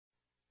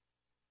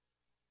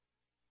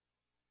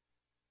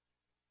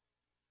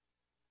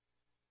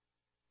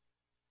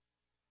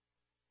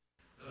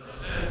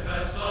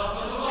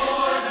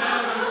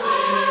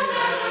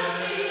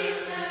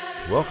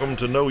Welcome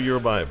to Know Your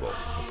Bible,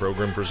 a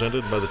program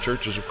presented by the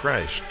Churches of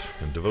Christ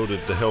and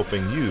devoted to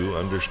helping you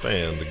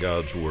understand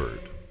God's Word.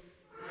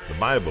 The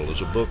Bible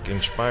is a book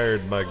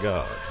inspired by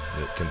God.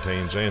 It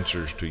contains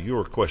answers to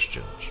your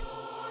questions.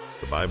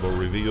 The Bible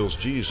reveals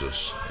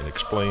Jesus and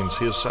explains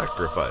His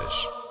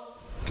sacrifice.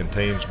 It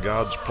contains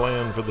God's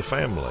plan for the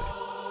family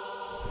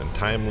and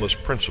timeless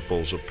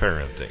principles of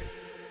parenting.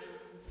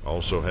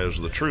 Also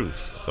has the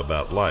truth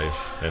about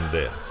life and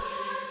death.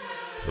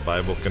 The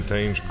Bible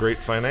contains great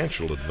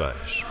financial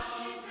advice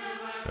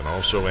and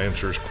also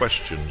answers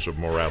questions of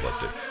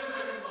morality.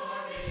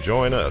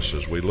 Join us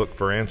as we look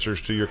for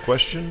answers to your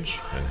questions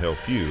and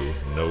help you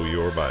know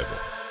your Bible.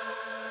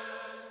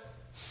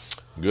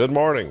 Good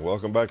morning.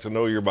 Welcome back to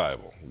Know Your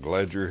Bible.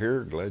 Glad you're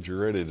here. Glad you're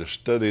ready to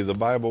study the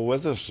Bible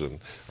with us. And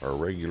our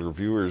regular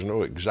viewers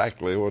know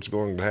exactly what's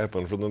going to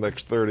happen for the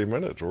next 30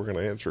 minutes. We're going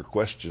to answer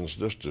questions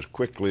just as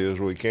quickly as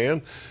we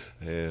can.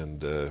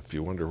 And if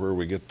you wonder where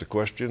we get the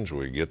questions,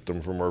 we get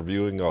them from our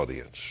viewing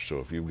audience. So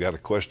if you've got a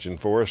question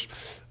for us,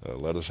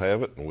 let us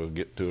have it, and we'll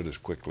get to it as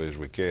quickly as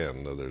we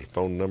can. There's a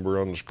phone number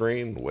on the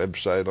screen,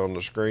 website on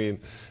the screen.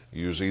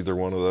 Use either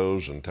one of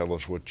those and tell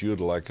us what you'd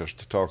like us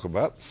to talk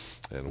about,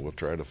 and we'll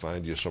try to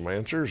find you some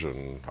answers.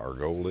 And our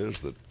goal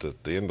is that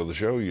at the end of the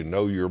show, you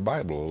know your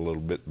Bible a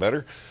little bit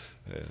better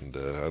and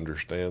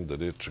understand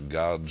that it's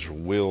God's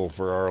will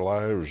for our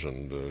lives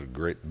and a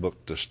great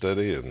book to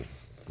study, and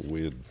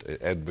we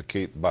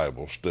advocate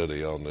Bible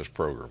study on this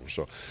program.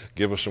 So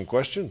give us some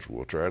questions.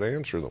 We'll try to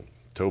answer them.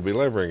 Toby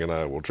Levering and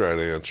I will try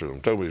to answer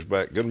them. Toby's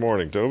back. Good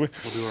morning, Toby.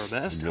 We'll do our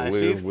best. Hi,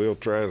 Steve. We'll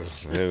try to,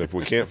 and if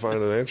we can't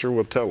find an answer,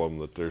 we'll tell them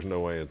that there's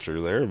no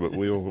answer there, but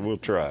we'll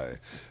try.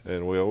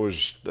 And we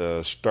always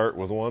start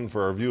with one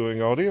for our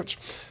viewing audience.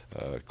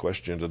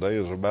 Question today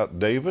is about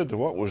David.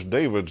 What was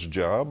David's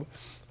job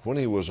when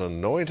he was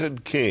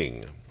anointed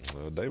king?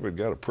 David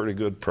got a pretty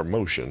good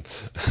promotion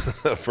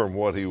from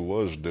what he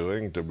was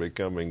doing to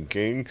becoming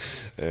king,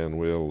 and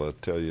we'll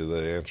tell you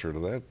the answer to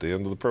that at the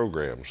end of the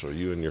program. So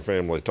you and your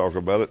family talk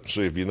about it,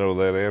 see if you know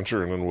that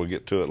answer, and then we'll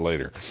get to it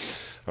later.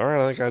 All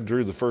right, I think I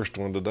drew the first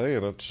one today,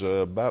 and it's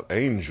about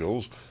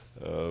angels.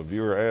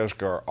 Viewer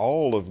asked, are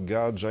all of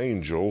God's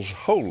angels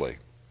holy?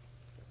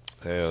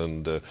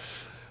 And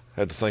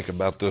had to think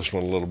about this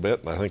one a little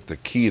bit, and I think the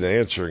key to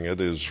answering it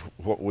is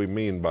what we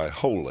mean by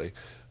holy.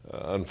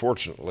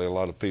 Unfortunately, a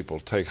lot of people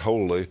take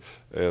holy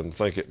and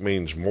think it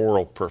means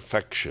moral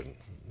perfection.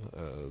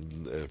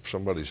 If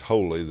somebody's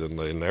holy, then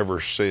they never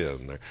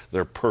sin.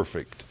 They're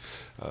perfect.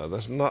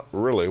 That's not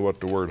really what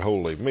the word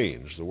holy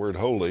means. The word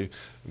holy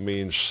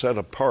means set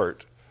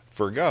apart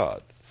for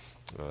God.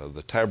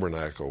 The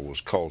tabernacle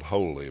was called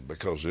holy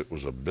because it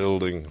was a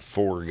building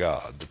for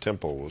God. The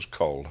temple was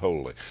called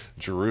holy.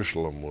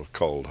 Jerusalem was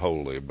called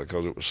holy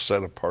because it was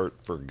set apart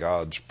for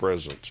God's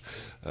presence.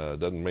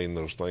 Doesn't mean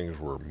those things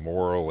were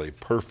morally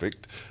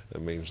perfect.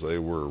 It means they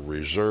were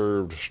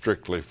reserved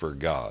strictly for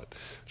God.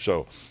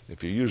 So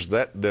if you use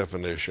that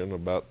definition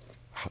about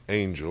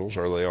angels,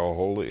 are they all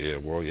holy? Yeah,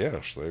 well,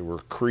 yes, they were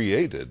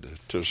created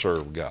to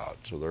serve God.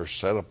 So they're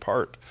set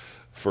apart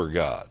for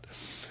God.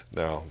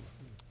 Now,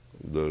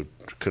 the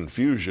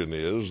confusion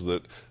is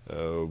that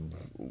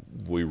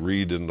we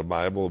read in the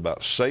Bible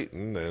about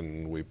Satan,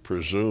 and we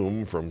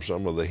presume from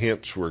some of the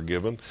hints we're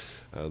given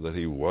that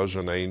he was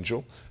an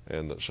angel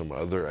and that some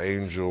other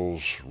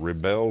angels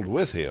rebelled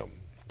with him.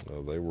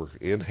 They were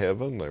in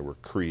heaven. They were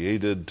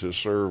created to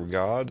serve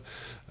God,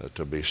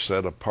 to be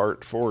set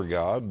apart for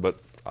God, but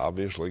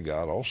obviously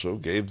God also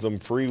gave them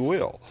free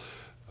will.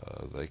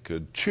 They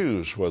could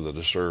choose whether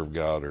to serve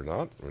God or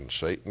not, and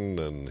Satan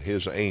and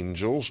his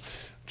angels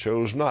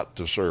chose not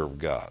to serve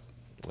God.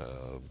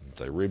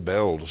 They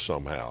rebelled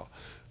somehow.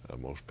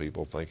 Most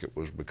people think it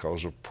was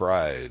because of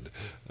pride.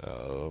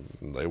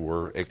 They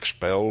were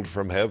expelled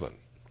from heaven.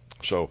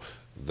 So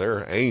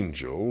they're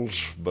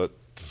angels, but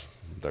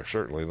they're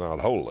certainly not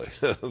holy.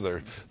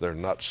 They're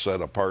not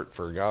set apart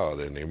for God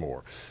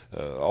anymore.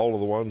 All of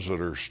the ones that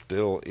are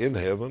still in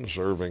heaven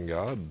serving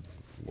God,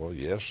 well,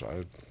 yes,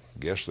 I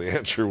guess the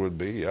answer would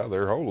be, yeah,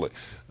 they're holy.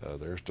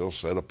 They're still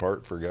set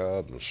apart for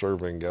God and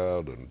serving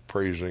God and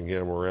praising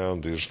Him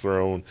around His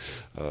throne.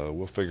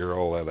 We'll figure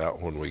all that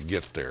out when we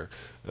get there.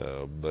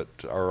 But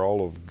are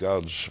all of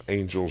God's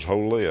angels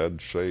holy?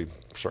 I'd say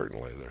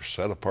certainly they're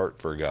set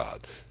apart for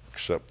God,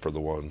 except for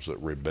the ones that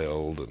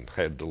rebelled and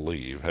had to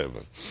leave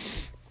heaven.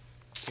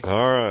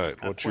 All right,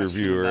 what's your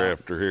viewer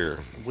after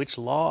here? Which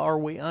law are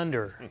we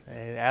under?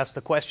 Ask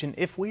the question,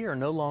 if we are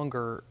no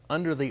longer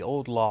under the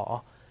old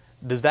law,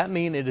 does that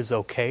mean it is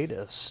okay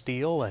to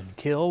steal and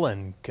kill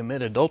and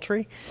commit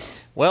adultery?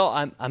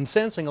 Well, I'm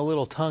sensing a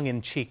little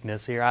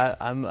tongue-in-cheekness here.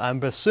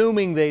 I'm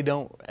assuming they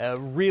don't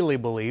really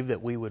believe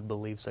that we would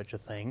believe such a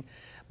thing,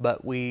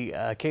 but we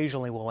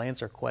occasionally will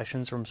answer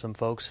questions from some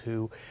folks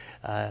who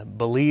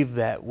believe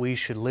that we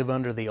should live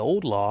under the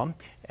old law,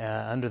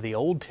 under the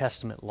Old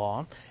Testament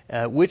law,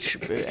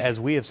 which, as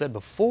we have said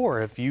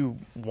before, if you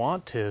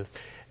want to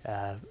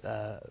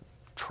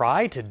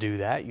try to do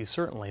that, you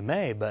certainly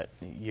may, but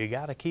you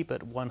got to keep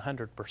it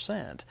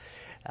 100%.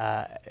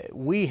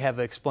 We have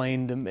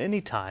explained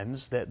many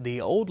times that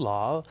the old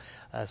law,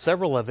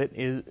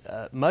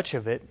 much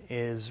of it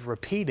is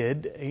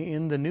repeated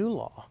in the new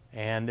law.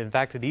 And in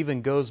fact, it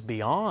even goes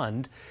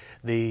beyond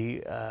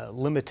the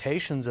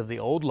limitations of the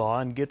old law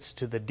and gets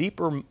to the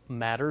deeper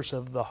matters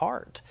of the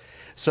heart.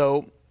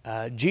 So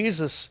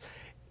Jesus,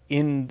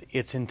 in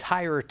its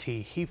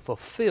entirety, he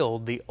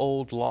fulfilled the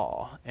old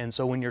law. And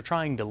so when you're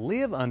trying to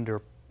live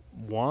under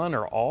one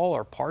or all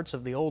or parts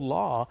of the old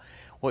law,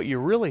 what you're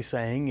really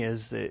saying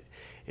is that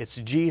it's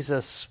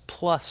Jesus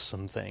plus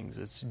some things.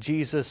 It's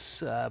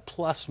Jesus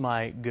plus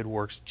my good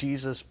works,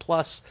 Jesus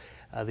plus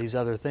these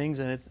other things,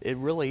 and it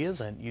really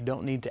isn't. You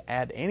don't need to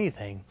add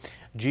anything.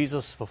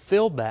 Jesus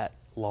fulfilled that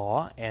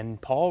law,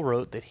 and Paul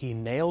wrote that he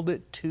nailed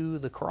it to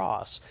the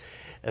cross,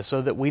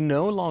 so that we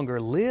no longer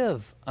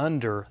live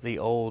under the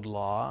old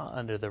law,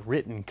 under the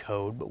written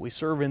code, but we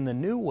serve in the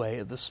new way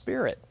of the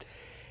Spirit.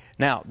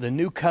 Now, the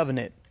new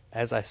covenant,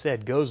 as I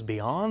said, goes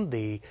beyond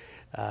the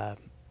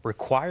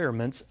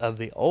requirements of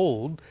the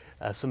old.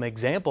 Some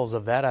examples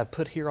of that I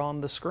put here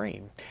on the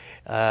screen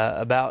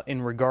about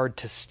in regard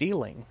to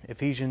stealing.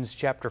 Ephesians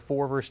chapter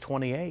 4, verse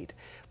 28.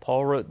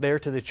 Paul wrote there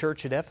to the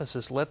church at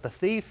Ephesus, "Let the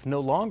thief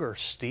no longer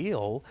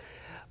steal,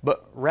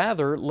 but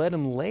rather let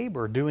him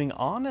labor, doing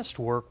honest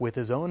work with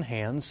his own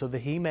hands, so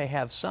that he may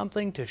have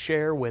something to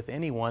share with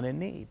anyone in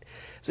need."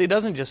 So he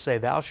doesn't just say,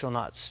 "Thou shalt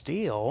not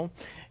steal."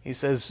 He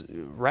says,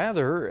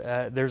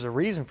 rather, there's a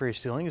reason for your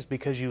stealing, is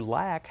because you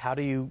lack. How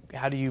do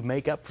you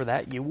make up for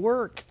that? You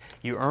work.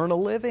 You earn a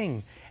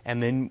living.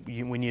 And then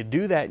when you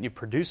do that and you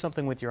produce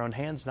something with your own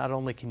hands, not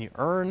only can you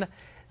earn,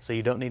 so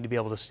you don't need to be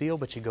able to steal,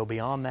 but you go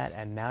beyond that,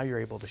 and now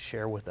you're able to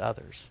share with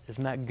others.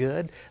 Isn't that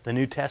good? The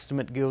New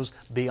Testament goes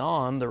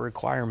beyond the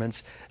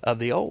requirements of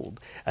the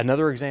Old.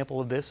 Another example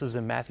of this is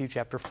in Matthew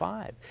chapter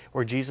 5,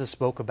 where Jesus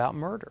spoke about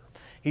murder.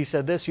 He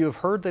said this, "You have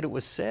heard that it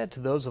was said to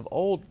those of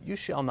old, 'You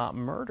shall not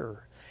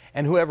murder.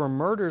 And whoever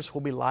murders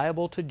will be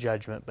liable to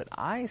judgment. But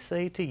I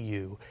say to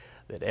you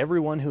that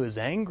everyone who is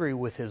angry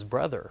with his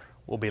brother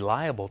will be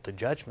liable to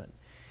judgment.'"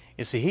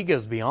 You see, he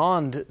goes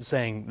beyond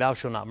saying, "Thou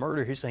shalt not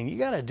murder." He's saying you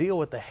got to deal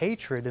with the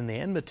hatred and the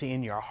enmity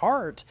in your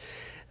heart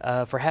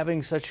for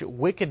having such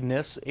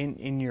wickedness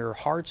in your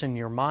hearts and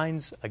your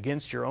minds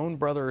against your own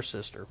brother or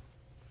sister.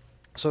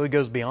 So he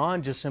goes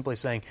beyond just simply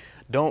saying,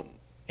 don't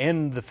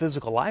end the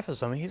physical life of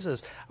someone. He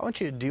says, I want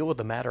you to deal with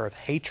the matter of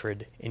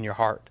hatred in your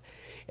heart.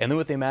 And then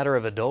with the matter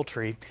of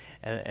adultery,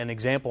 an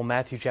example,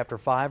 Matthew chapter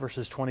 5,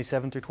 verses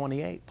 27 through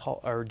 28,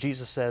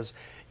 Jesus says,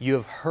 "You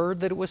have heard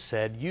that it was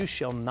said, 'You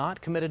shall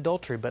not commit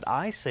adultery,' but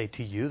I say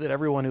to you that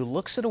everyone who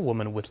looks at a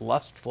woman with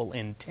lustful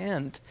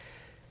intent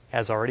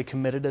has already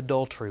committed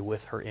adultery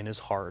with her in his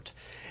heart."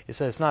 It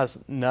says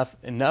it's not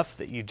enough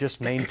that you just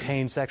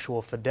maintain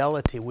sexual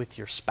fidelity with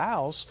your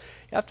spouse.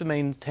 You have to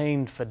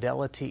maintain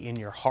fidelity in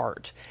your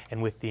heart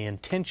and with the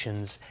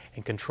intentions,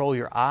 and control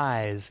your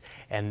eyes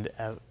and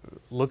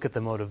look at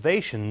the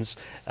motivations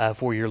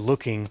for your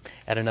looking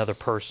at another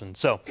person.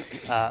 So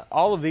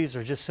all of these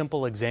are just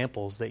simple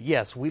examples that,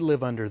 yes, we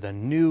live under the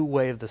new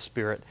way of the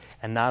Spirit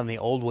and not in the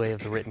old way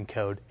of the written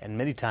code. And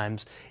many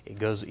times it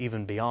goes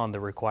even beyond the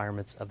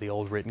requirements of the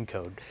old written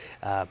code.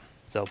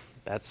 So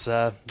that's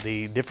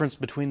the difference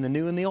between the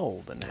new and the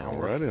old. And all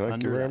righty,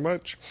 thank you very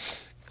much.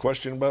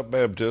 Question about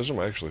baptism.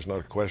 Actually, it's not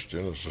a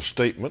question, it's a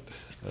statement.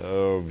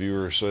 A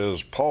viewer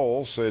says,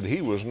 Paul said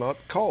he was not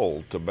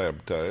called to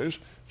baptize,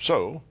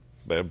 so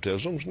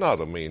baptism's not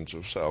a means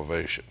of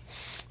salvation.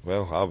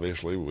 Well,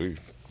 obviously, we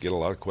get a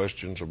lot of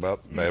questions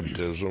about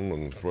baptism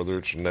and whether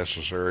it's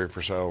necessary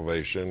for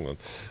salvation and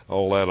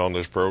all that on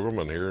this program,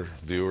 and here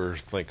viewer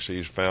thinks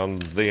he's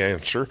found the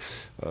answer.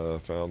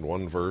 Found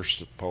one verse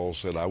that Paul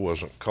said, I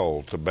wasn't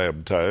called to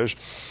baptize,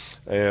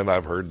 and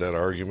I've heard that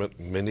argument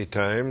many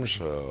times.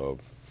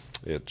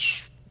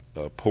 It's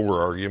a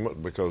poor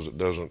argument because it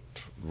doesn't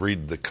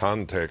read the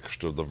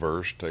context of the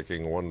verse.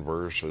 Taking one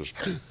verse is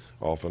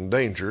often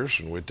dangerous,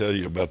 and we tell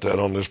you about that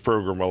on this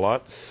program a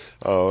lot.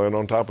 And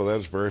on top of that,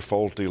 it's very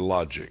faulty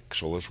logic.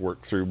 So let's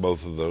work through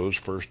both of those.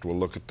 First, we'll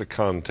look at the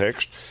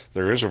context.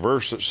 There is a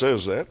verse that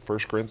says that,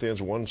 1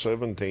 Corinthians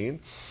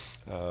 1:17.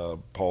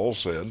 Paul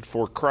said,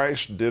 "For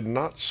Christ did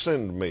not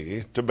send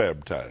me to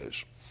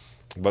baptize,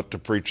 but to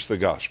preach the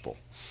gospel."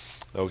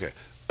 Okay,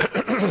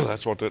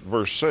 that's what that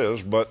verse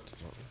says, but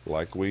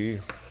like we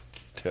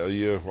tell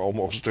you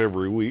almost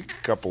every week,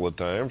 a couple of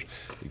times,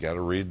 you got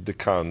to read the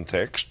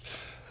context.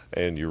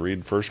 And you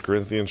read 1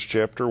 Corinthians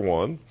chapter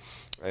 1,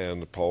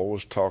 and Paul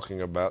was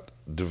talking about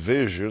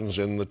divisions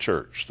in the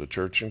church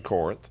in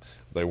Corinth.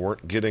 They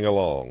weren't getting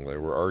along. They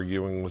were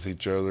arguing with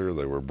each other.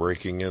 They were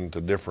breaking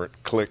into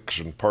different cliques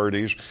and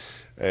parties.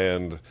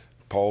 And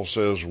Paul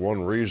says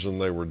one reason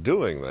they were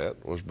doing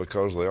that was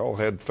because they all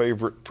had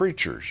favorite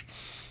preachers.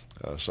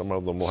 Some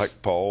of them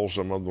liked Paul,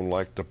 some of them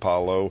liked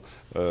Apollo,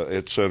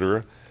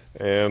 etc.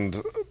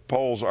 And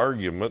Paul's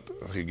argument,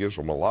 he gives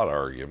them a lot of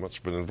arguments,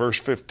 but in verse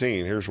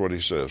 15, here's what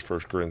he says, 1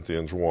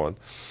 Corinthians 1,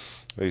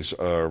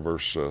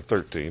 verse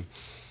 13.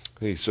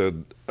 He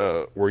said,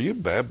 were you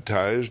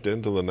baptized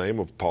into the name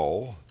of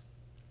Paul?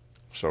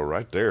 So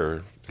right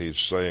there, he's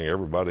saying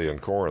everybody in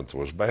Corinth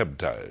was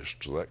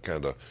baptized. So that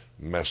kind of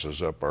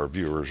messes up our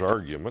viewer's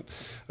argument.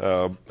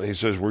 He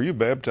says, were you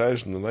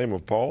baptized in the name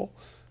of Paul?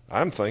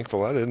 I'm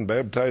thankful I didn't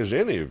baptize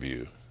any of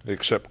you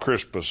except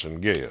Crispus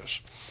and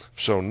Gaius.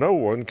 So no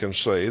one can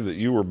say that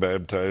you were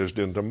baptized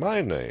into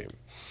my name.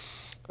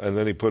 And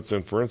then he puts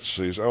in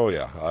parentheses, oh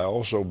yeah, I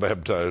also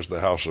baptized the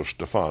house of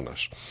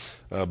Stephanas.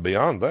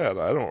 Beyond that,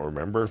 I don't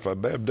remember if I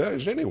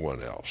baptized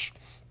anyone else.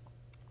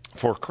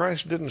 For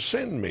Christ didn't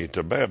send me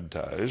to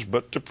baptize,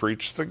 but to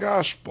preach the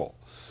gospel.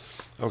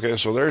 Okay,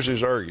 so there's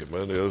his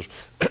argument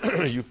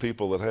is, you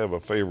people that have a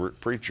favorite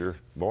preacher,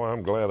 boy,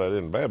 I'm glad I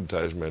didn't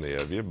baptize many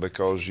of you,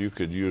 because you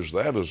could use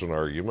that as an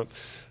argument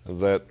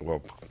that,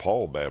 well,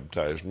 Paul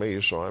baptized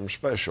me, so I'm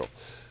special.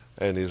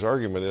 And his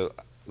argument is,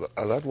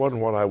 that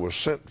wasn't what I was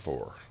sent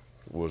for,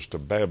 was to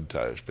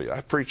baptize people.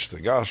 I preached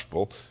the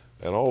gospel,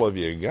 and all of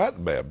you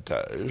got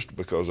baptized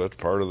because that's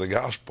part of the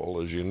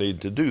gospel, is you need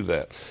to do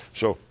that.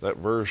 So that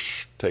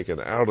verse taken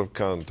out of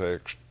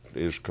context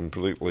is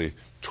completely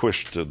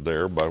twisted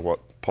there by what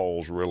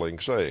Paul's really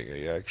saying.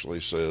 He actually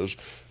says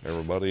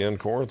everybody in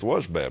Corinth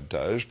was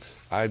baptized.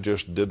 I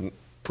just didn't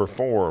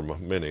perform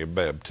many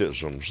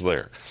baptisms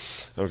there.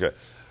 Okay,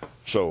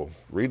 so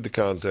read the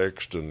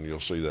context and you'll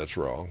see that's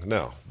wrong.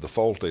 Now, the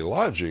faulty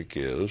logic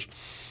is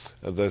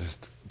that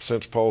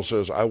since Paul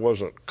says I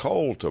wasn't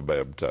called to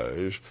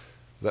baptize,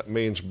 that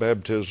means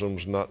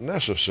baptism's not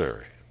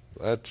necessary.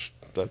 That's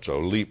a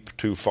leap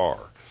too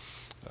far.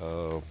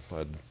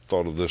 I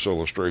thought of this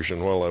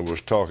illustration while I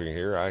was talking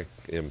here. I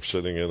am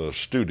sitting in a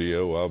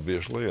studio,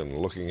 obviously, and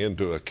looking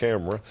into a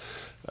camera.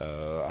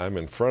 I'm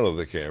in front of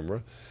the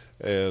camera,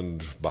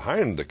 and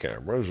behind the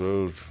camera is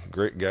a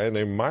great guy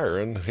named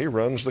Myron. He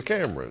runs the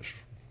cameras.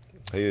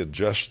 He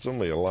adjusts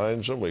them, he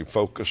aligns them, he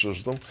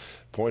focuses them,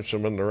 points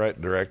them in the right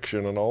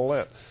direction and all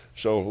that.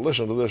 So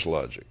listen to this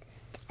logic.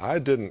 I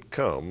didn't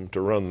come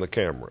to run the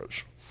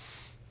cameras,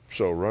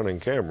 so running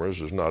cameras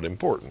is not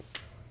important.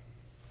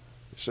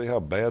 See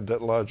how bad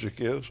that logic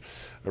is?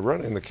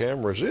 Running the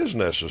cameras is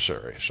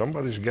necessary.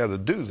 Somebody's got to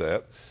do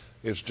that.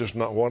 It's just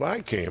not what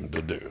I came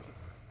to do.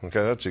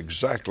 Okay, that's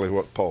exactly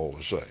what Paul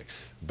is saying.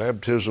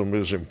 Baptism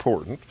is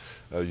important.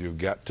 You've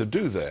got to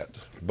do that.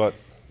 But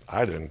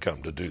I didn't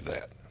come to do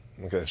that.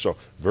 Okay, so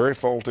very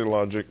faulty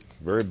logic,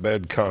 very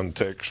bad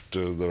context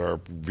that our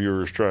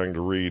viewer is trying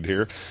to read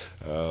here.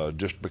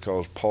 Just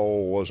because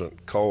Paul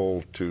wasn't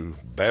called to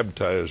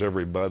baptize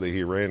everybody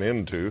he ran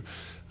into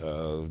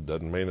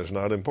doesn't mean it's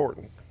not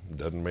important.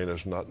 Doesn't mean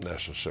it's not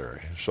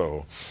necessary.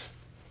 So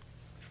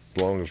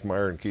as long as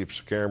Myron keeps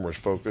the cameras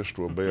focused,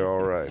 we'll be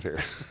all right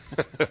here.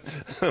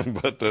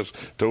 But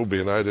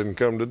Toby and I didn't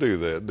come to do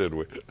that, did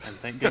we? And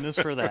thank goodness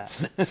for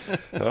that.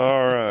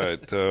 All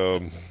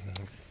right.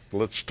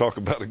 Let's talk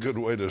about a good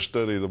way to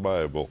study the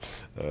Bible.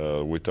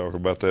 We talk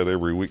about that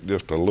every week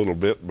just a little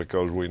bit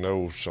because we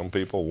know some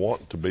people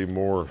want to be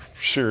more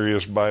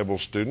serious Bible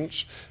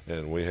students,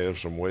 and we have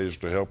some ways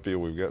to help you.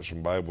 We've got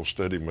some Bible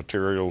study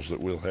materials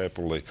that we'll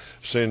happily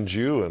send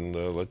you and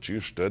let you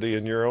study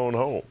in your own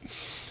home.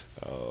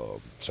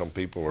 Some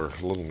people are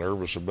a little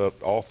nervous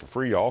about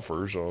free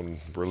offers on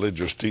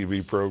religious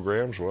TV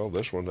programs. Well,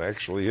 this one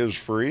actually is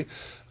free.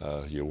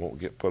 You won't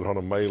get put on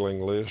a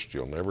mailing list.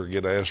 You'll never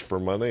get asked for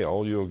money.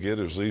 All you'll get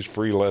is these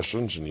free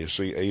lessons, and you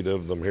see 8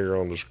 of them here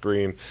on the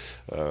screen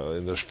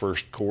in this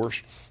first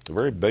course. A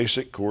very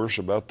basic course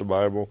about the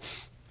Bible.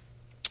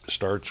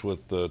 Starts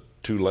with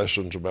 2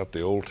 lessons about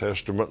the Old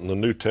Testament and the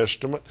New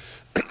Testament.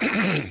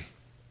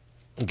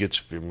 Gets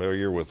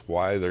familiar with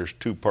why there's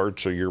 2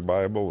 parts of your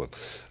Bible,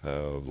 and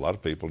a lot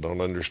of people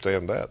don't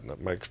understand that, and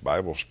that makes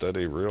Bible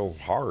study real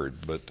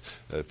hard. But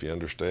if you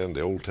understand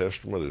the Old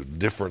Testament is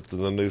different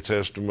than the New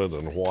Testament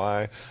and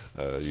why,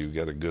 you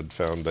get a good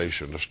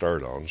foundation to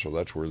start on. So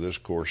that's where this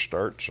course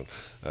starts,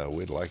 and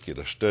we'd like you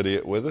to study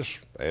it with us,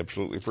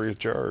 absolutely free of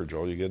charge.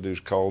 All you got to do is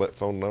call that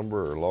phone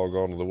number or log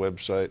on to the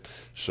website,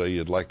 say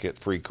you'd like that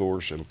free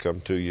course. It'll come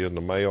to you in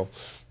the mail.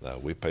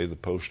 We pay the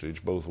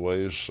postage both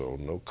ways, so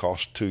no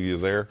cost to you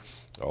there.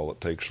 All it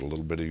takes is a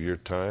little bit of your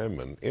time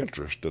and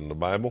interest in the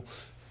Bible.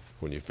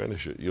 When you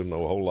finish it, you'll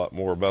know a whole lot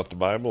more about the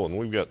Bible, and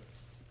we've got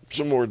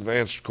some more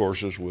advanced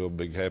courses we'll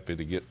be happy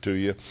to get to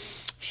you.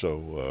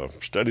 So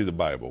study the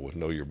Bible with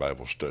Know Your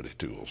Bible study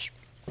tools.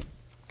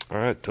 All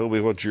right,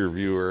 Toby, what's your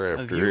viewer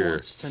after here? A viewer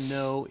wants to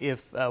know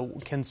if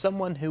can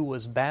someone who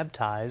was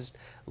baptized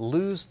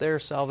lose their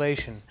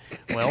salvation?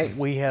 Well,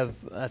 we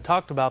have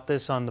talked about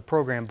this on the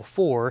program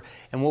before,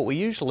 and what we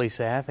usually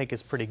say, I think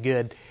it's pretty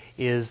good,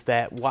 is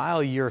that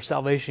while your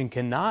salvation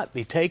cannot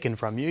be taken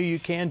from you, you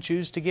can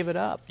choose to give it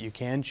up. You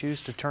can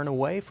choose to turn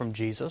away from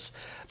Jesus.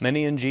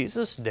 Many in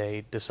Jesus'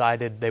 day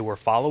decided they were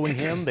following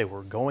Him, they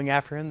were going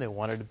after Him, they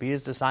wanted to be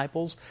His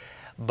disciples.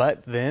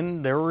 But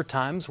then there were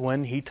times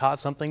when He taught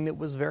something that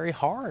was very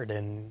hard,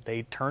 and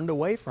they turned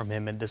away from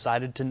Him and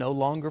decided to no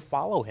longer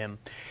follow Him.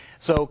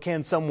 So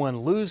can someone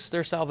lose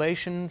their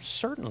salvation?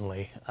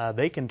 Certainly.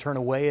 They can turn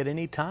away at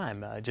any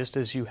time, just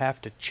as you have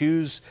to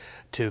choose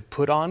to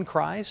put on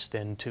Christ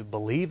and to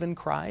believe in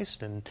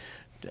Christ and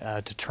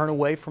to turn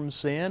away from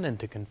sin and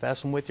to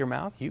confess Him with your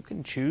mouth. You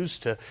can choose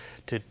to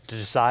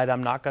decide,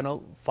 I'm not going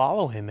to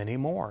follow Him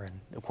anymore. And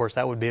of course,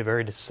 that would be a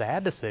very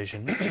sad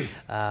decision.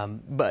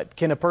 But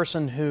can a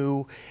person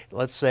who,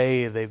 let's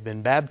say they've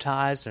been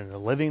baptized and are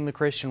living the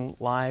Christian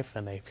life,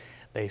 and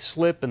they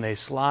slip and they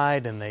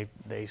slide and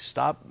they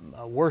stop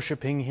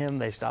worshiping Him,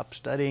 they stop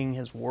studying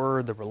His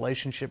Word, the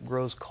relationship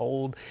grows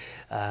cold,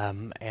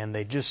 and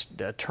they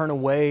just turn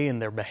away in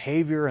their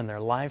behavior and their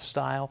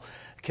lifestyle,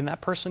 can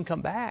that person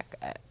come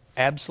back?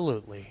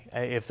 Absolutely.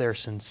 If they're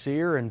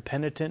sincere and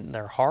penitent in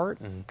their heart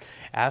and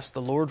ask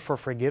the Lord for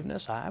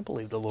forgiveness, I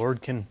believe the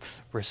Lord can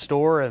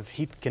restore. If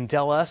He can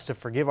tell us to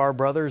forgive our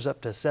brothers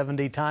up to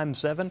 70 times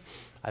 7,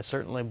 I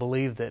certainly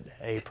believe that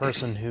a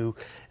person who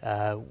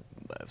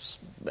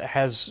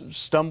has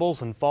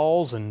stumbles and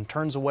falls and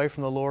turns away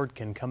from the Lord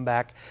can come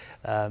back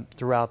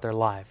throughout their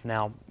life.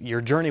 Now, your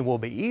journey will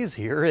be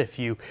easier if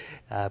you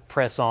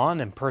press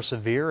on and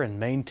persevere and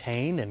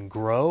maintain and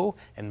grow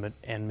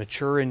and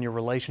mature in your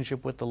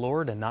relationship with the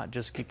Lord and not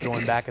just keep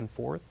going back and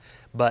forth.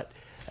 But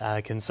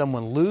can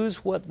someone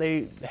lose what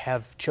they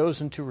have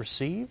chosen to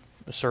receive?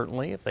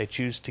 Certainly, if they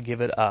choose to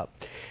give it up.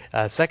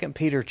 2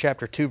 Peter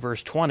chapter 2,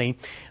 verse 20,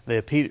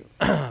 the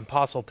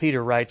Apostle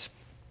Peter writes,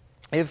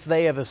 "If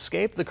they have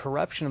escaped the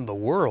corruption of the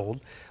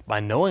world by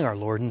knowing our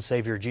Lord and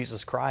Savior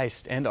Jesus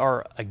Christ and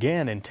are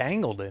again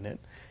entangled in it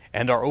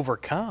and are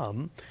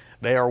overcome,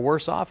 they are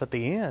worse off at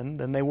the end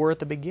than they were at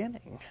the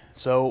beginning."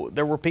 So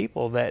there were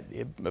people that,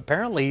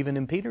 apparently even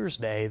in Peter's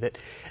day, that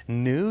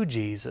knew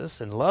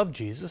Jesus and loved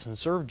Jesus and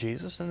served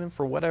Jesus, and then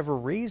for whatever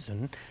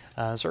reason,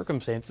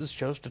 circumstances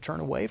chose to turn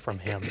away from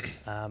Him.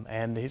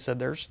 And he said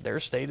their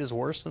state is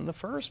worse than the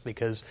first,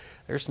 because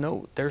there's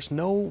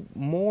no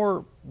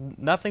more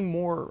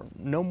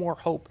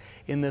hope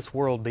in this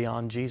world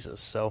beyond Jesus.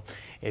 So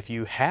if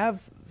you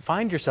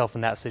find yourself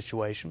in that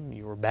situation,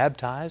 you were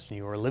baptized and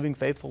you were living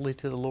faithfully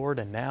to the Lord,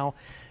 and now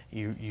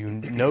you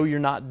know you're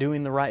not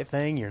doing the right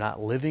thing, you're not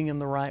living in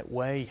the right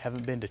way, you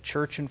haven't been to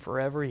church in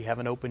forever, you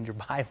haven't opened your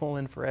Bible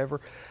in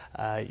forever,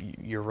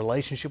 your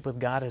relationship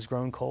with God has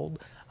grown cold,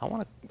 I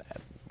want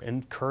to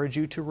encourage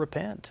you to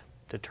repent,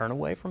 to turn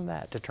away from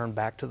that, to turn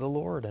back to the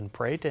Lord and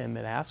pray to Him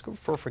and ask Him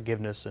for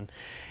forgiveness,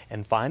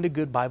 and find a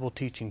good Bible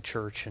teaching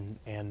church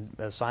and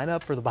sign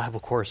up for the Bible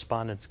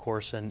correspondence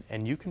course,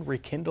 and you can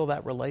rekindle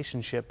that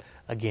relationship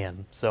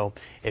again. So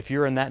if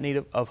you're in that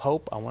need of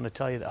hope, I want to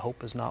tell you that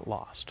hope is not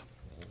lost.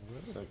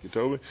 Thank you,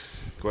 Toby.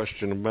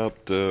 Question about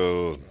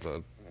a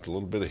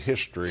little bit of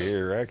history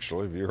here,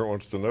 actually. Viewer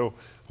wants to know,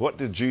 what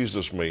did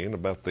Jesus mean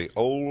about the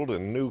old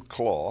and new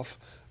cloth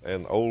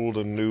and old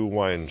and new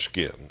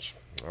wineskins?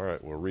 All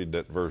right, we'll read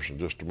that verse in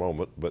just a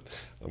moment, but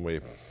let me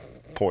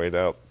point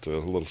out a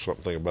little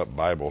something about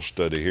Bible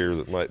study here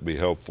that might be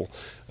helpful.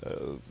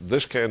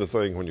 This kind of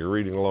thing, when you're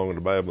reading along in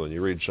the Bible and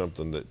you read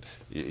something that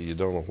you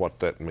don't know what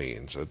that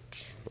means. I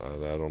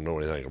don't know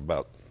anything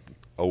about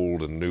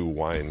old and new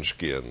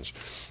wineskins.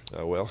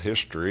 Well,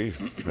 history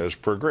has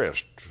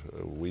progressed.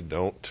 We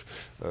don't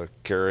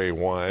carry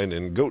wine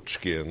in goat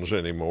skins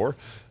anymore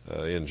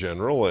in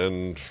general,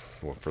 and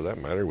well, for that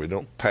matter, we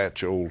don't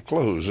patch old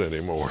clothes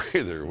anymore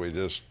either. We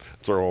just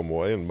throw them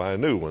away and buy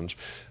new ones,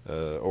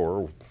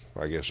 or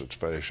I guess it's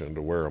fashion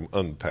to wear them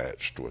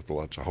unpatched with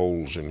lots of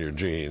holes in your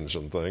jeans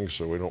and things,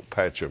 so we don't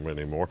patch them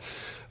anymore.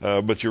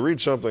 But you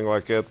read something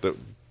like that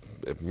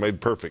it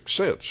made perfect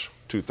sense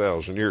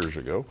 2,000 years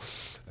ago,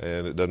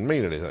 and it doesn't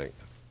mean anything.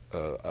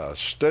 A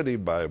study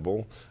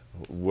Bible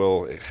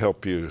will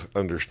help you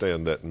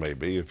understand that.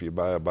 Maybe if you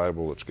buy a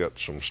Bible that's got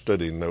some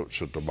study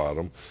notes at the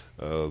bottom,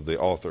 the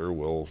author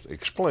will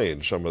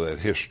explain some of that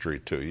history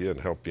to you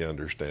and help you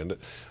understand it.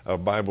 A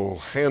Bible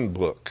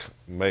handbook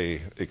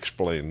may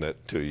explain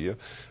that to you.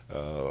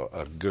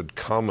 A good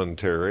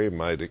commentary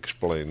might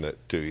explain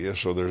that to you.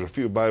 So there's a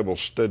few Bible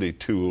study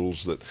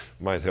tools that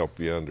might help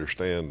you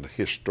understand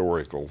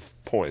historical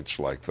points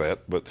like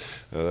that, but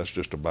that's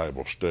just a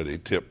Bible study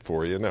tip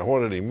for you. Now, what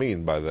did he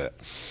mean by that?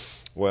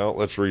 Well,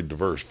 let's read the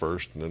verse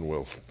first, and then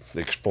we'll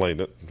explain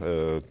it.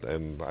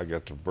 And I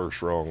got the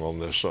verse wrong on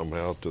this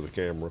somehow to the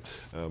camera.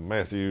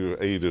 Matthew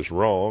 8 is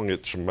wrong.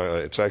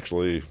 It's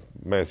actually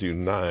Matthew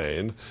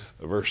 9,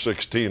 verse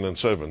 16 and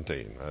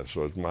 17.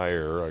 So it's my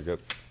error. I don't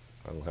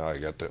know how I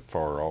got that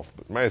far off.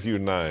 But Matthew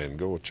 9,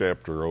 go a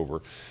chapter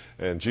over.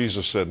 And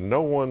Jesus said,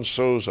 "No one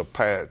sews a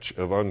patch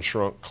of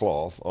unshrunk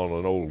cloth on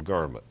an old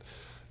garment.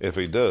 If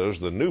he does,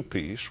 the new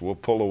piece will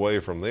pull away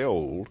from the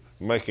old,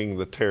 making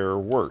the tear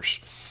worse."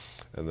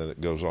 And then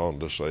it goes on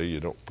to say you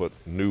don't put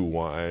new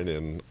wine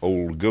in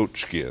old goat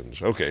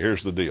skins. Okay,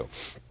 here's the deal.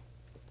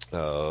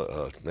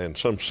 And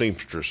some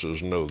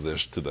seamstresses know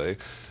this today,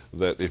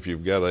 that if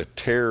you've got a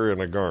tear in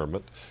a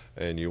garment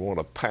and you want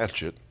to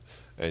patch it,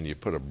 and you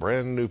put a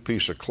brand new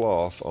piece of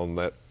cloth on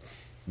that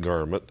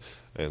garment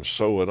and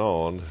sew it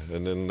on,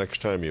 and then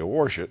next time you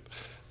wash it,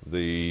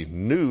 the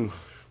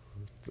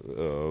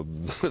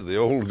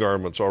old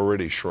garment's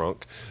already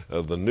shrunk.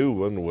 The new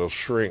one will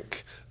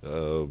shrink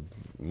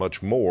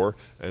much more,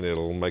 and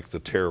it'll make the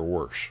tear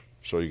worse.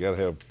 So you got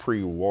to have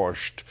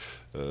pre-washed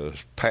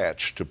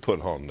patch to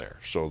put on there.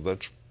 So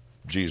that's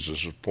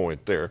Jesus'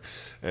 point there.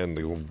 And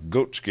the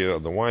goat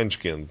skin, the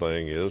wineskin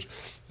thing is,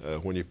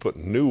 when you put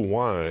new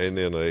wine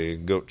in a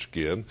goat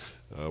skin,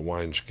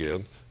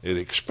 wineskin, it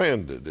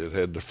expanded. It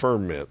had to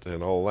ferment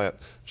and all that.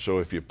 So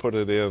if you put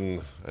it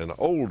in an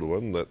old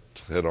one that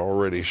had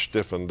already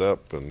stiffened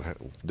up and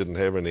didn't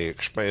have any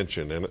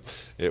expansion in it,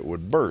 it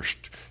would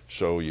burst.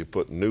 So you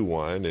put new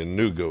wine in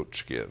new goat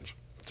skins.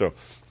 So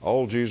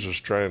all Jesus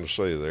is trying to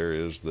say there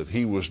is that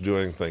he was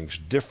doing things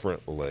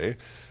differently,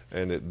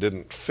 and it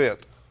didn't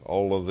fit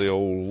all of the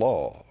old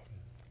law.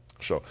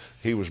 So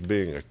he was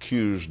being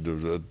accused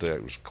of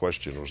the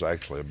question was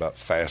actually about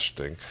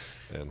fasting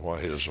and why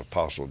his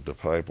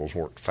disciples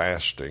weren't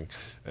fasting.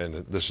 And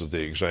this is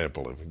the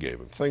example he gave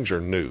him. Things are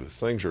new.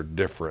 Things are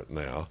different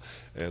now,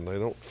 and they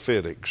don't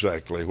fit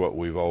exactly what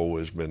we've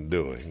always been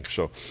doing.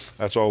 So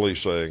that's all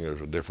he's saying.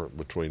 There's a difference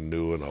between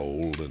new and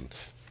old, and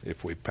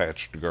if we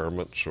patched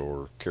garments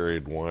or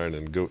carried wine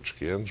in goat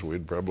skins,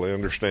 we'd probably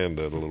understand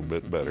that a little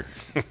bit better.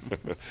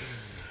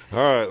 All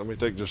right, let me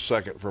take just a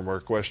second from our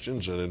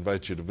questions and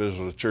invite you to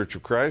visit the Church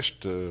of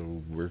Christ.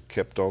 We're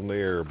kept on the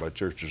air by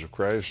Churches of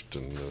Christ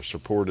and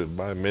supported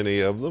by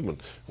many of them,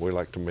 and we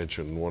like to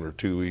mention one or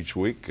two each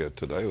week.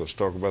 Today, let's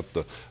talk about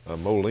the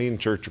Moline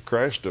Church of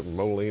Christ up in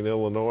Moline,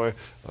 Illinois.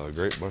 A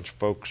great bunch of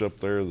folks up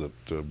there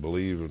that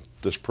believe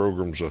this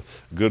program's a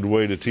good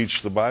way to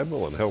teach the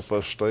Bible and help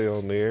us stay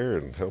on the air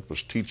and help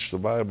us teach the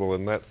Bible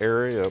in that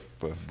area,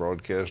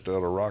 broadcast out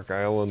of Rock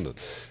Island, and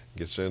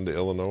gets into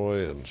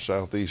Illinois and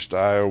southeast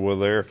Iowa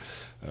there.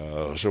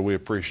 So we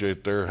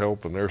appreciate their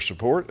help and their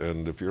support.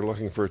 And if you're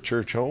looking for a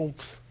church home,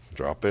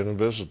 drop in and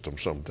visit them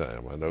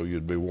sometime. I know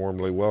you'd be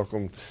warmly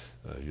welcomed.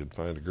 You'd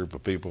find a group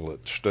of people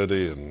that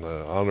study and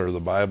honor the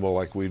Bible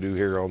like we do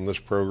here on this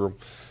program.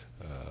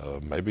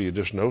 Maybe you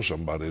just know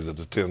somebody that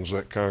attends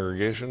that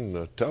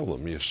congregation. Tell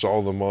them you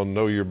saw them on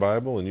Know Your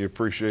Bible and you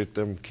appreciate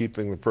them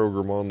keeping the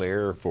program on the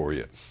air for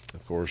you.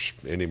 Of course,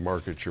 any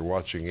market you're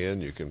watching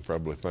in, you can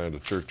probably find a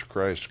Church of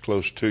Christ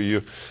close to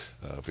you.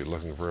 If you're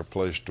looking for a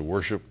place to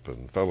worship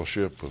and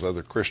fellowship with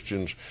other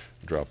Christians,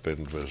 drop in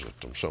and visit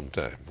them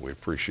sometime. We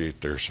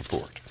appreciate their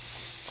support.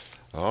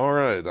 All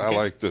right, okay. I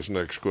like this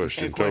next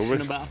question,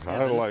 Toby. About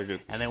heaven, I like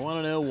it. And they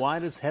want to know, why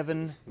does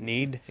heaven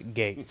need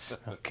gates?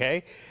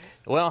 Okay.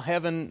 Well,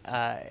 heaven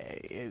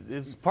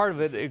is part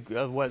of it,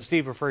 of what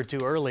Steve referred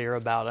to earlier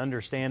about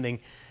understanding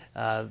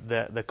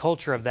the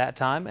culture of that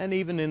time, and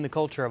even in the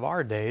culture of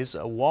our days.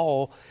 A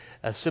wall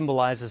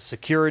symbolizes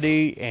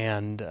security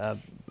and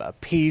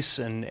peace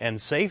and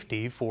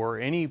safety for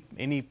any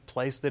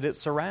place that it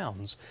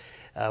surrounds.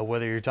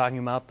 Whether you're talking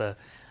about the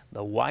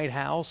White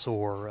House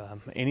or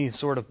any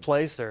sort of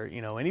place, or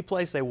any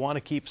place they want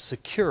to keep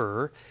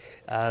secure,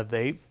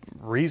 they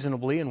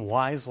reasonably and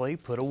wisely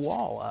put a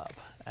wall up.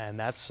 And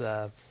that's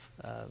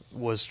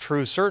was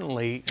true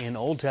certainly in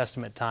Old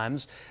Testament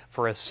times.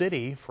 For a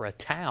city, for a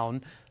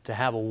town, to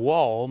have a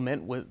wall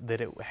meant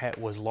that it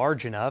was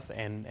large enough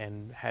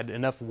and had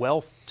enough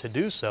wealth to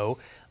do so,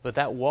 but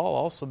that wall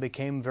also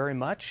became very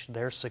much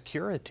their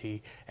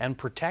security and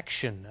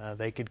protection.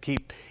 They could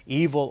keep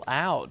evil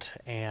out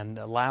and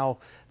allow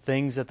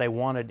things that they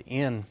wanted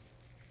in.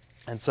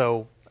 And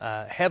so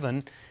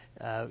heaven,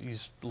 you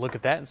look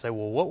at that and say,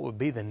 well, what would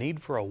be the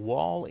need for a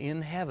wall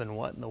in heaven?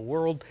 What in the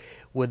world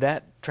would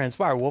that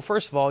transpire? Well,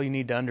 first of all, you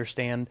need to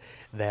understand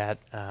that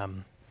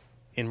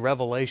in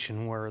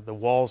Revelation, where the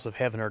walls of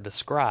heaven are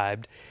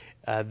described,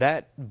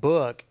 that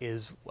book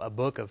is a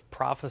book of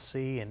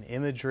prophecy and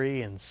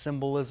imagery and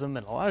symbolism.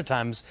 And a lot of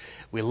times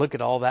we look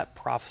at all that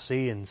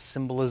prophecy and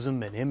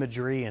symbolism and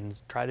imagery and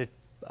try to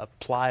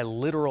apply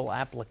literal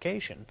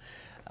application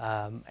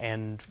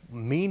and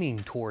meaning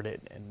toward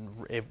it.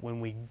 And when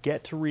we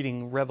get to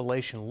reading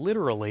Revelation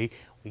literally,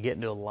 we get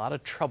into a lot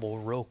of trouble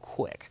real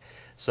quick.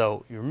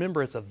 So you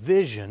remember, it's a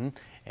vision,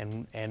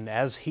 and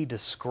as he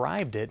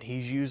described it,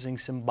 he's using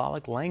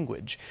symbolic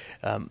language.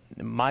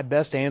 My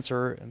best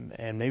answer,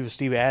 and maybe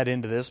Steve add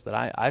into this,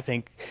 but I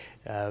think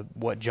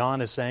what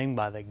John is saying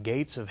by the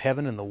gates of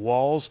heaven and the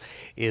walls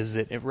is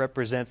that it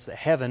represents that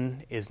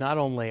heaven is not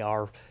only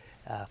our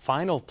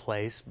final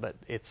place, but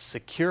it's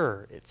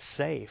secure, it's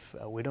safe.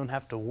 We don't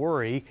have to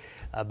worry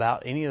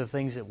about any of the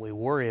things that we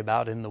worry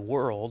about in the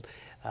world,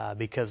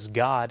 because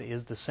God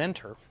is the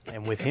center.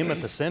 And with Him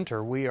at the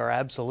center, we are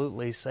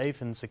absolutely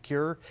safe and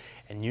secure,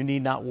 and you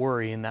need not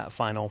worry in that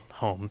final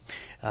home.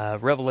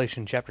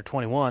 Revelation chapter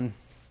 21,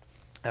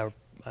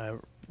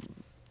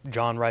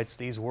 John writes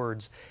these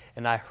words,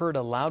 "And I heard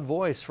a loud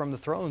voice from the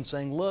throne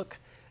saying, 'Look,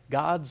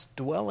 God's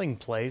dwelling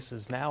place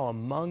is now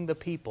among the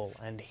people,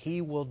 and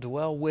He will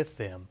dwell with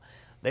them.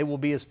 They will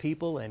be His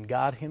people, and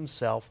God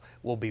Himself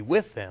will be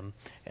with them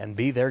and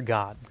be their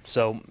God.'"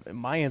 So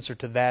my answer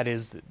to that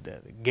is that the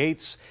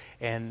gates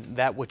and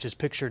that which is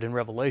pictured in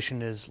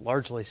Revelation is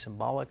largely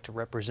symbolic to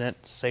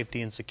represent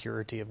safety and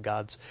security of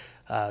God's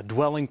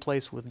dwelling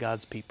place with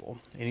God's people.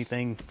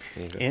 Anything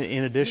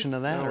in addition to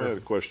that? I had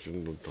a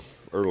question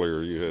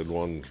earlier. You had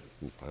one,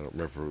 I don't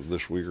remember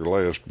this week or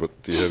last, but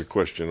you had a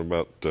question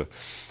about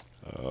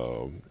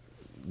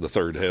the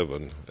third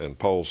heaven, and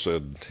Paul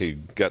said he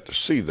got to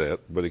see that,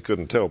 but he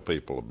couldn't tell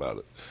people about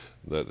it,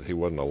 that he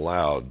wasn't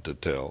allowed to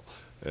tell,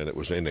 and it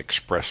was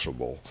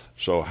inexpressible.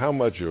 So how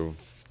much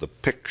of the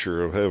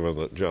picture of heaven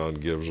that John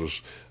gives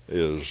us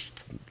is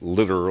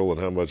literal and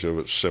how much of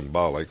it's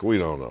symbolic, we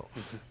don't know.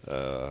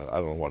 I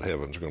don't know what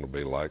heaven's going to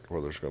be like,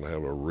 whether it's going to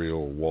have a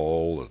real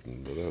wall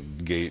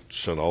and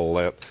gates and all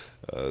that.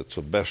 It's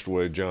the best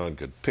way John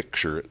could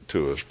picture it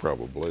to us,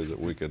 probably, that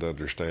we could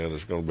understand.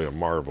 It's going to be a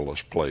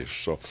marvelous place.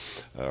 So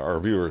our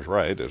viewer's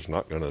right, it's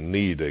not going to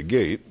need a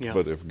gate,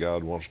 but if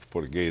God wants to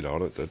put a gate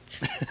on it, that's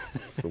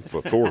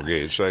for 4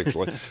 gates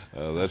actually,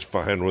 that's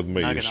fine with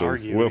me. So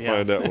we'll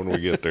find out when we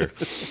get there.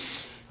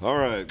 All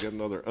right, got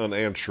another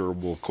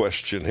unanswerable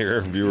question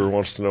here. Viewer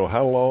wants to know,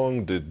 how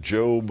long did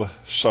Job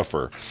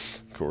suffer?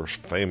 Of course,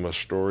 famous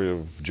story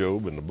of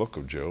Job in the book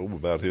of Job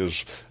about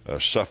his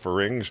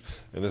sufferings.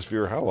 And this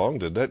viewer, how long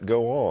did that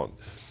go on?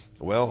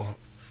 Well,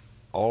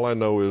 all I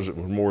know is it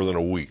was more than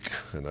a week,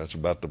 and that's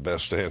about the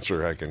best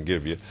answer I can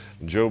give you.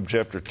 Job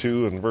chapter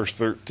 2 and verse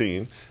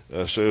 13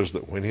 says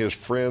that when his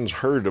friends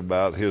heard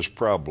about his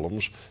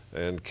problems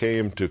and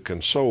came to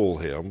console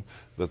him,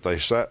 that they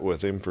sat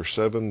with him for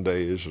 7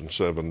 days and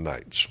 7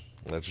 nights.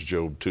 That's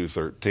Job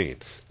 2:13.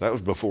 That was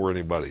before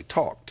anybody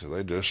talked.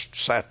 They just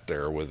sat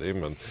there with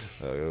him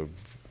and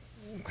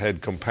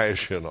had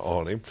compassion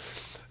on him.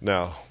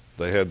 Now,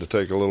 they had to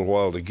take a little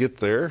while to get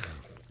there,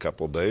 a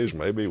couple of days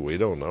maybe, we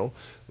don't know.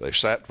 They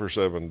sat for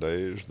 7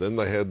 days. Then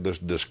they had this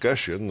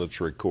discussion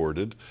that's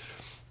recorded.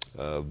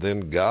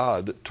 Then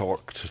God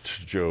talked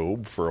to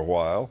Job for a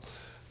while,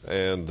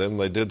 and then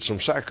they did some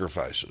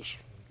sacrifices.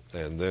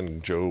 And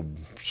then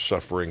Job's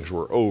sufferings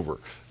were over.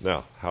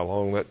 Now, how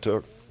long that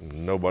took,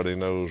 nobody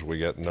knows. We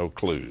got no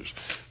clues.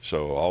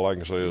 So all I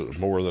can say is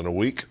more than a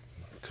week.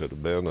 Could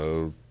have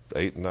been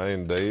 8,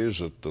 9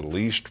 days at the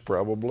least,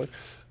 probably.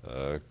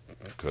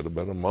 Could have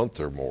been a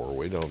month or more.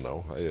 We don't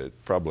know.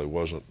 It probably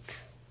wasn't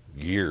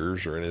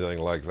years or anything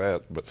like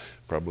that, but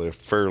probably a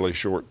fairly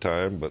short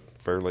time, but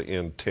fairly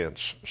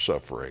intense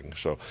suffering.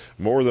 So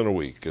more than a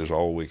week is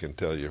all we can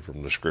tell you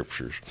from the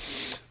scriptures.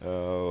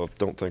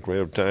 Don't think we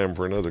have time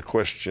for another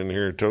question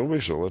here,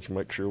 Toby, so let's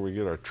make sure we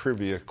get our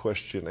trivia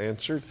question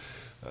answered.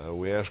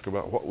 We asked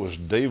about what was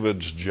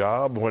David's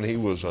job when he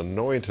was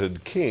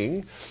anointed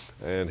king,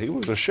 and he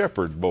was a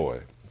shepherd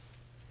boy.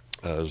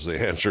 Is the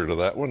answer to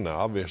that one. Now,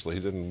 obviously,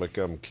 he didn't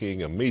become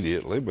king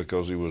immediately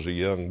because he was a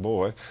young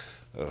boy.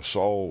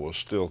 Saul was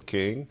still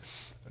king,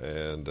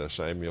 and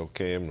Samuel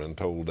came and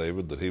told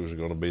David that he was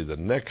going to be the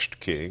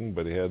next king,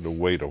 but he had to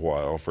wait a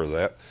while for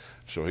that.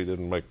 So he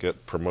didn't make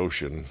that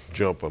promotion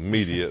jump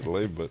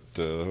immediately, but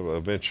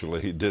eventually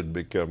he did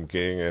become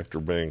king after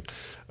being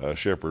a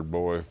shepherd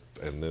boy,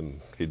 and then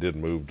he did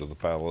move to the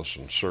palace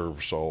and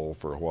serve Saul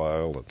for a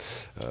while,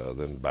 and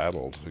then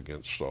battled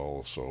against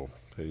Saul. So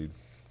he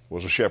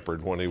was a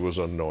shepherd when he was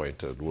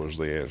anointed, was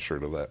the answer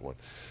to that one.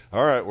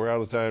 All right, we're out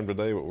of time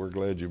today, but we're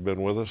glad you've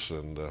been with us,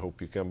 and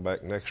hope you come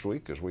back next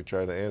week as we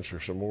try to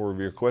answer some more of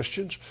your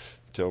questions.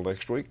 Until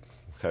next week,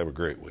 have a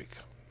great week.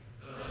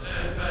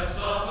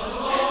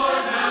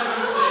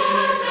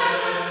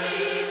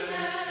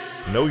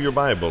 Know Your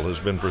Bible has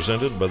been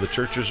presented by the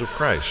Churches of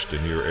Christ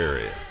in your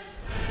area.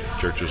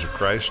 Churches of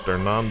Christ are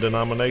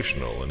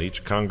non-denominational, and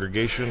each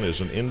congregation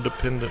is an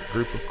independent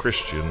group of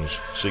Christians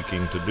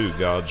seeking to do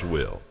God's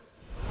will.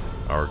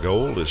 Our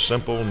goal is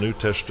simple New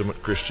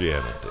Testament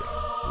Christianity.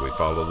 We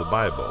follow the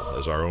Bible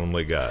as our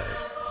only guide.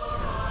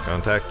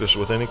 Contact us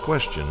with any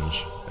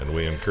questions, and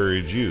we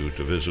encourage you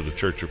to visit a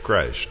Church of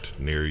Christ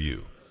near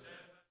you.